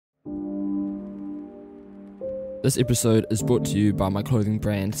This episode is brought to you by my clothing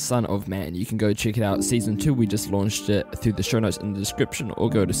brand, Son of Man. You can go check it out. Season 2, we just launched it through the show notes in the description, or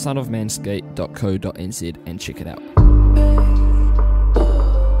go to sonofmanskate.co.nz and check it out.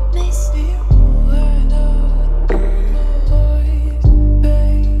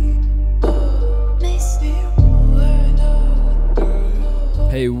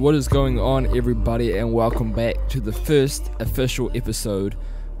 Hey, what is going on, everybody, and welcome back to the first official episode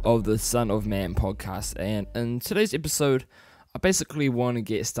of the Son of Man podcast. And in today's episode, I basically want to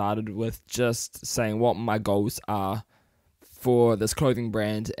get started with just saying what my goals are for this clothing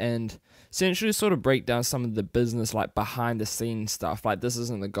brand, and essentially sort of break down some of the business, like behind the scenes stuff. Like, this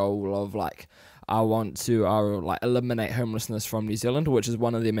isn't the goal of like I want to eliminate homelessness from New Zealand, which is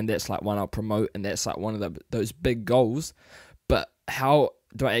one of them, and that's like one I'll promote, and that's like one of those big goals. But how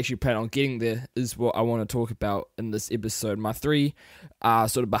do I actually plan on getting there is what I want to talk about in this episode. My three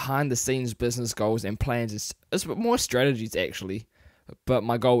sort of behind the scenes business goals and plans is more strategies actually, but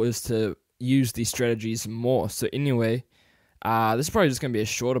my goal is to use these strategies more. So anyway, this is probably just going to be a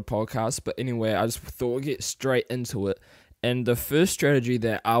shorter podcast, but anyway, I just thought we'd get straight into it. And the first strategy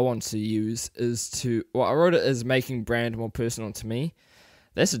that I want to use is I wrote it as making brand more personal to me.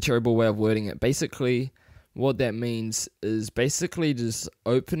 That's a terrible way of wording it. Basically, what that means is basically just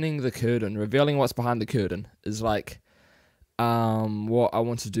opening the curtain, revealing what's behind the curtain is like what I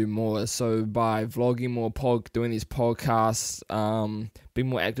want to do more. So by vlogging more, doing these podcasts, being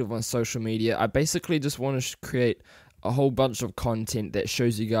more active on social media, I basically just want to create a whole bunch of content that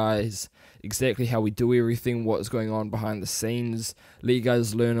shows you guys exactly how we do everything, what's going on behind the scenes, let you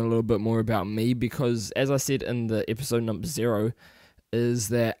guys learn a little bit more about me, because as I said in the episode number 0, is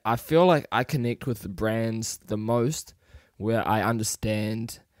that I feel like I connect with the brands the most, where I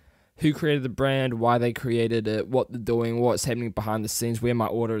understand who created the brand, why they created it, what they're doing, what's happening behind the scenes, where my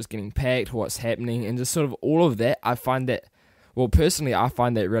order is getting packed, what's happening, and just sort of all of that. I find that, well, personally, I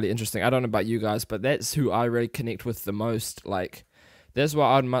find that really interesting. I don't know about you guys, but that's who I really connect with the most. Like, that's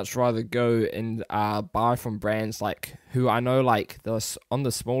why I'd much rather go and buy from brands like who I know, like, they're on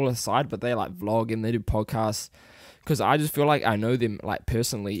the smaller side, but they like vlog and they do podcasts. Because I just feel like I know them, like,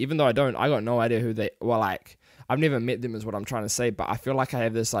 personally. Even though I got no idea who they, well, like, I've never met them is what I'm trying to say, but I feel like I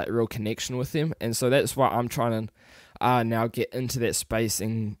have this, like, real connection with them. And so that's why I'm trying to now get into that space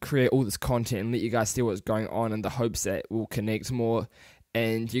and create all this content and let you guys see what's going on, in the hopes that we'll connect more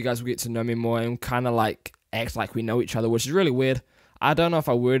and you guys will get to know me more and kind of, like, act like we know each other, which is really weird. I don't know if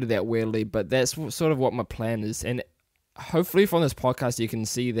I worded that weirdly, but that's sort of what my plan is. And hopefully from this podcast you can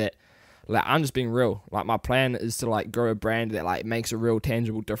see that, like, I'm just being real. Like, my plan is to, like, grow a brand that, like, makes a real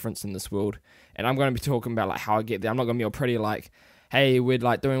tangible difference in this world. And I'm going to be talking about, like, how I get there. I'm not going to be all pretty, like, hey, we're,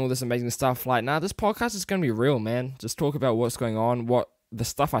 like, doing all this amazing stuff. Like, nah, this podcast is going to be real, man. Just talk about what's going on, the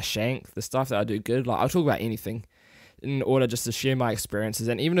stuff I shank, the stuff that I do good. Like, I'll talk about anything in order just to share my experiences.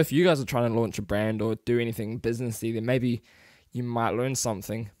 And even if you guys are trying to launch a brand or do anything businessy, then maybe you might learn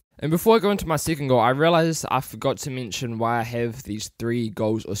something. And before I go into my second goal, I realized I forgot to mention why I have these 3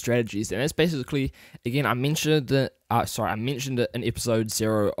 goals or strategies. And that's basically, again, I mentioned it in episode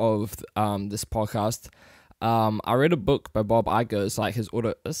 0 of this podcast. I read a book by Bob Iger. It's like his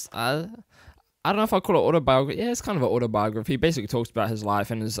I don't know if I call it autobiography. Yeah, it's kind of an autobiography. He basically talks about his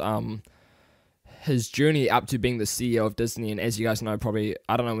life and his journey up to being the CEO of Disney. And as you guys know, probably,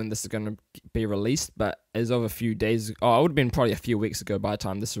 I don't know when this is going to be released, but as of a few days, it would have been probably a few weeks ago by the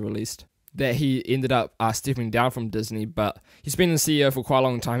time this is released, that he ended up stepping down from Disney. But he's been the CEO for quite a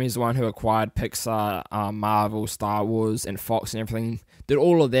long time. He's the one who acquired Pixar, Marvel, Star Wars, and Fox and everything. Did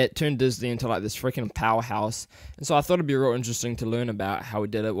all of that, turned Disney into like this freaking powerhouse. And so I thought it'd be real interesting to learn about how he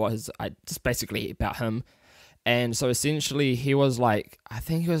did it, just basically about him. And so essentially he was like, I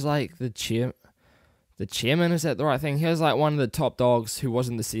think he was like the chairman, is that the right thing? He was like one of the top dogs who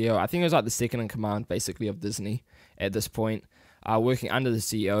wasn't the CEO. I think he was like the second in command, basically, of Disney at this point, working under the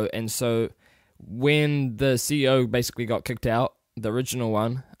CEO. And so when the CEO basically got kicked out, the original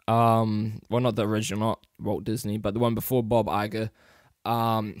one, well, not the original, not Walt Disney, but the one before Bob Iger,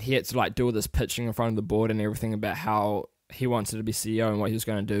 he had to like do all this pitching in front of the board and everything about how he wanted to be CEO and what he was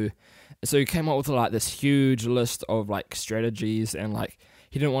going to do. So he came up with like this huge list of like strategies, and like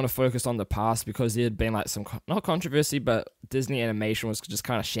he didn't want to focus on the past because there had been like some, not controversy, but Disney Animation was just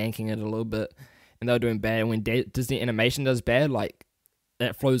kind of shanking it a little bit, and they were doing bad. And when Disney Animation does bad, like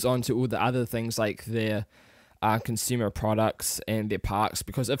that flows on to all the other things like their consumer products and their parks,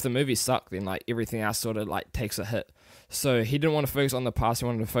 because if the movies suck, then like everything else sort of like takes a hit. So he didn't want to focus on the past, he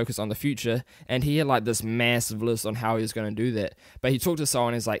wanted to focus on the future, and he had like this massive list on how he was going to do that. But he talked to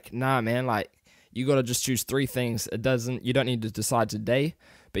someone, he's like, nah man, like you got to just choose 3 things. You don't need to decide today,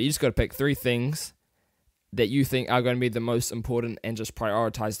 but you just got to pick 3 things that you think are going to be the most important and just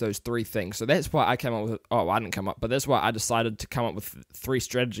prioritize those 3 things. So that's why I came up with, I didn't come up, but that's why I decided to come up with 3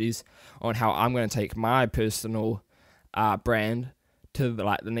 strategies on how I'm going to take my personal brand to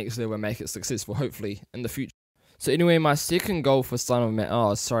the next level and make it successful, hopefully, in the future. So anyway, my second strategy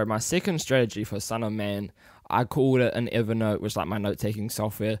for Son of Man, I called it in Evernote, which is like my note-taking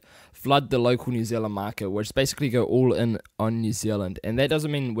software, flood the local New Zealand market, which basically go all in on New Zealand. And that doesn't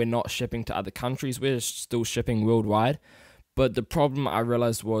mean we're not shipping to other countries, we're still shipping worldwide. But the problem I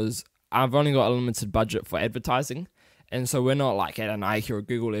realized was I've only got a limited budget for advertising. And so we're not like at a Nike or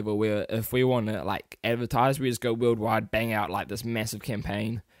Google level where if we want to like advertise, we just go worldwide, bang out like this massive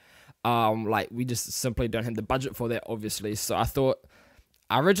campaign. We just simply don't have the budget for that, obviously. So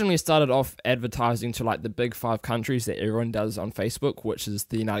I originally started off advertising to like the big 5 countries that everyone does on Facebook, which is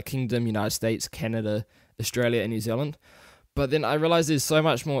the United Kingdom, United States, Canada, Australia, and New Zealand. But then I realized there's so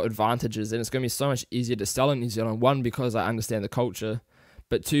much more advantages and it's going to be so much easier to sell in New Zealand. 1, because I understand the culture,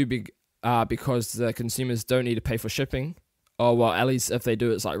 but 2, because the consumers don't need to pay for shipping. Oh, well, at least if they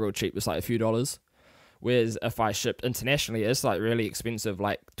do, it's like real cheap. It's like a few dollars. Whereas if I shipped internationally, it's like really expensive,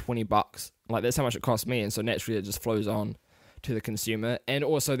 like $20. Like that's how much it costs me. And so naturally it just flows on to the consumer. And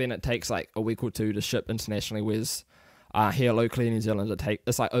also then it takes like a week or 2 to ship internationally. Whereas here locally in New Zealand,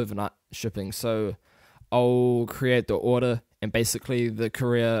 it's like overnight shipping. So I'll create the order and basically the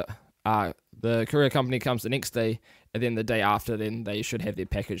courier company comes the next day, and then the day after, then they should have their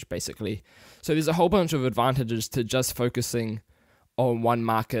package basically. So there's a whole bunch of advantages to just focusing on one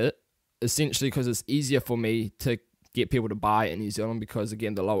market, essentially because it's easier for me to get people to buy in New Zealand because,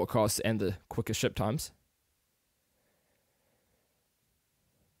 again, the lower costs and the quicker ship times.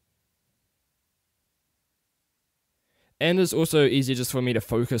 And it's also easier just for me to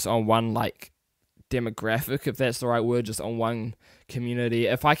focus on one, like, demographic, if that's the right word, just on one community.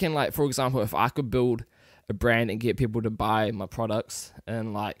 If I can, like, for example, if I could build a brand and get people to buy my products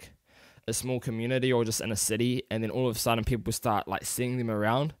in, like, a small community or just in a city, and then all of a sudden people start, like, seeing them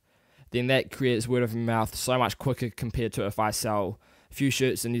around, then that creates word of mouth so much quicker compared to if I sell a few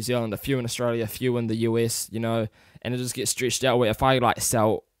shirts in New Zealand, a few in Australia, a few in the US, and it just gets stretched out. Where if I like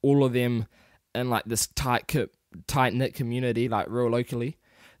sell all of them in like this tight-knit community, like real locally,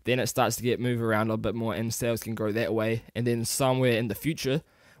 then it starts to get moved around a bit more and sales can grow that way. And then somewhere in the future,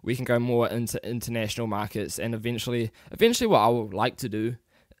 we can go more into international markets. And eventually what I would like to do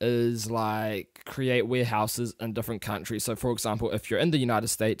is like create warehouses in different countries. So for example, if you're in the United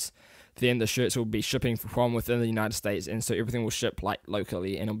States, then the shirts will be shipping from within the United States, and so everything will ship like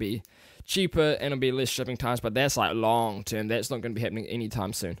locally, and it'll be cheaper and it'll be less shipping times. But that's like long term. That's not going to be happening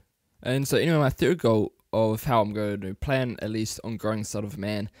anytime soon. And so anyway, my third goal of how I'm going to plan at least on growing Son of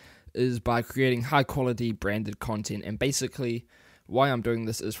Man is by creating high quality branded content. And basically, why I'm doing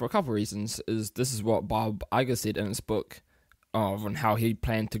this is for a couple of reasons. This is what Bob Iger said in his book on how he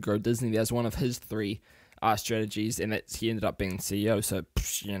planned to grow Disney. That's one of his 3 strategies, and he ended up being CEO. So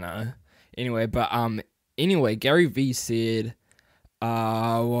Anyway, Gary Vee said,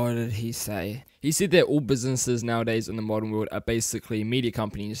 what did he say? He said that all businesses nowadays in the modern world are basically media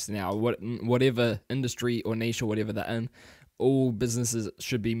companies now. Whatever industry or niche or whatever they're in, all businesses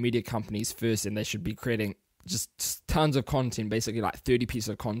should be media companies first, and they should be creating just tons of content, basically like 30 pieces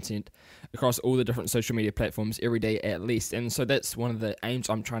of content across all the different social media platforms every day at least. And so that's one of the aims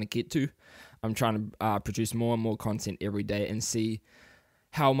I'm trying to get to. I'm trying to produce more and more content every day and see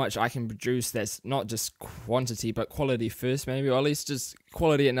how much I can produce that's not just quantity but quality first, maybe, or at least just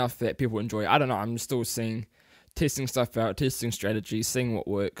quality enough that people enjoy. I don't know, I'm still testing stuff out, testing strategies, seeing what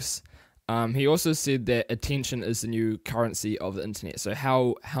works. He also said that attention is the new currency of the internet. So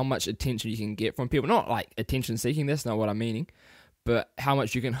how much attention you can get from people, not like attention seeking, that's not what I'm meaning, but how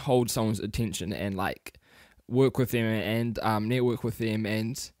much you can hold someone's attention and like work with them and network with them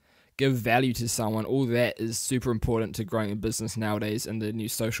and give value to someone. All that is super important to growing a business nowadays in the new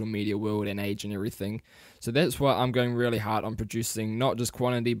social media world and age and everything. So that's why I'm going really hard on producing not just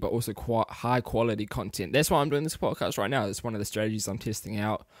quantity but also high quality content. That's why I'm doing this podcast right now. It's one of the strategies I'm testing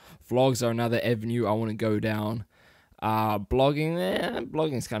out. Vlogs are another avenue I want to go down.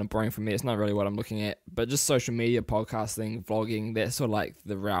 Blogging is kind of boring for me. It's not really what I'm looking at, but just social media, podcasting, vlogging, that's sort of like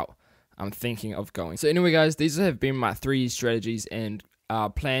the route I'm thinking of going. So anyway, guys, these have been my 3 strategies and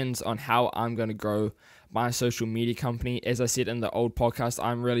plans on how I'm going to grow my social media company. As I said in the old podcast,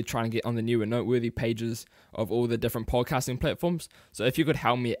 I'm really trying to get on the new and noteworthy pages of all the different podcasting platforms. So if you could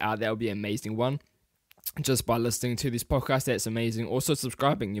help me out, that would be an amazing one. Just by listening to this podcast, that's amazing. Also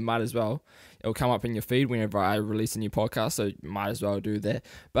subscribing, you might as well. It'll come up in your feed whenever I release a new podcast, so you might as well do that.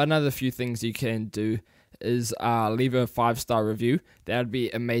 But another few things you can do is leave a 5-star review. That would be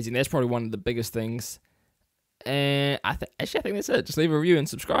amazing. That's probably one of the biggest things And I think that's it. Just leave a review and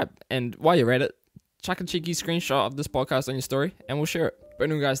subscribe. And while you're at it, chuck a cheeky screenshot of this podcast on your story and we'll share it. But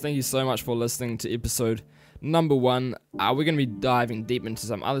anyway, guys, thank you so much for listening to episode number 1. We're going to be diving deep into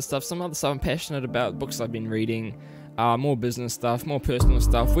some other stuff I'm passionate about, books I've been reading, more business stuff, more personal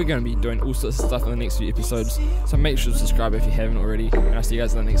stuff. We're going to be doing all sorts of stuff in the next few episodes. So make sure to subscribe if you haven't already. And I'll see you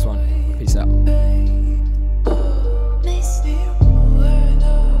guys in the next one. Peace out.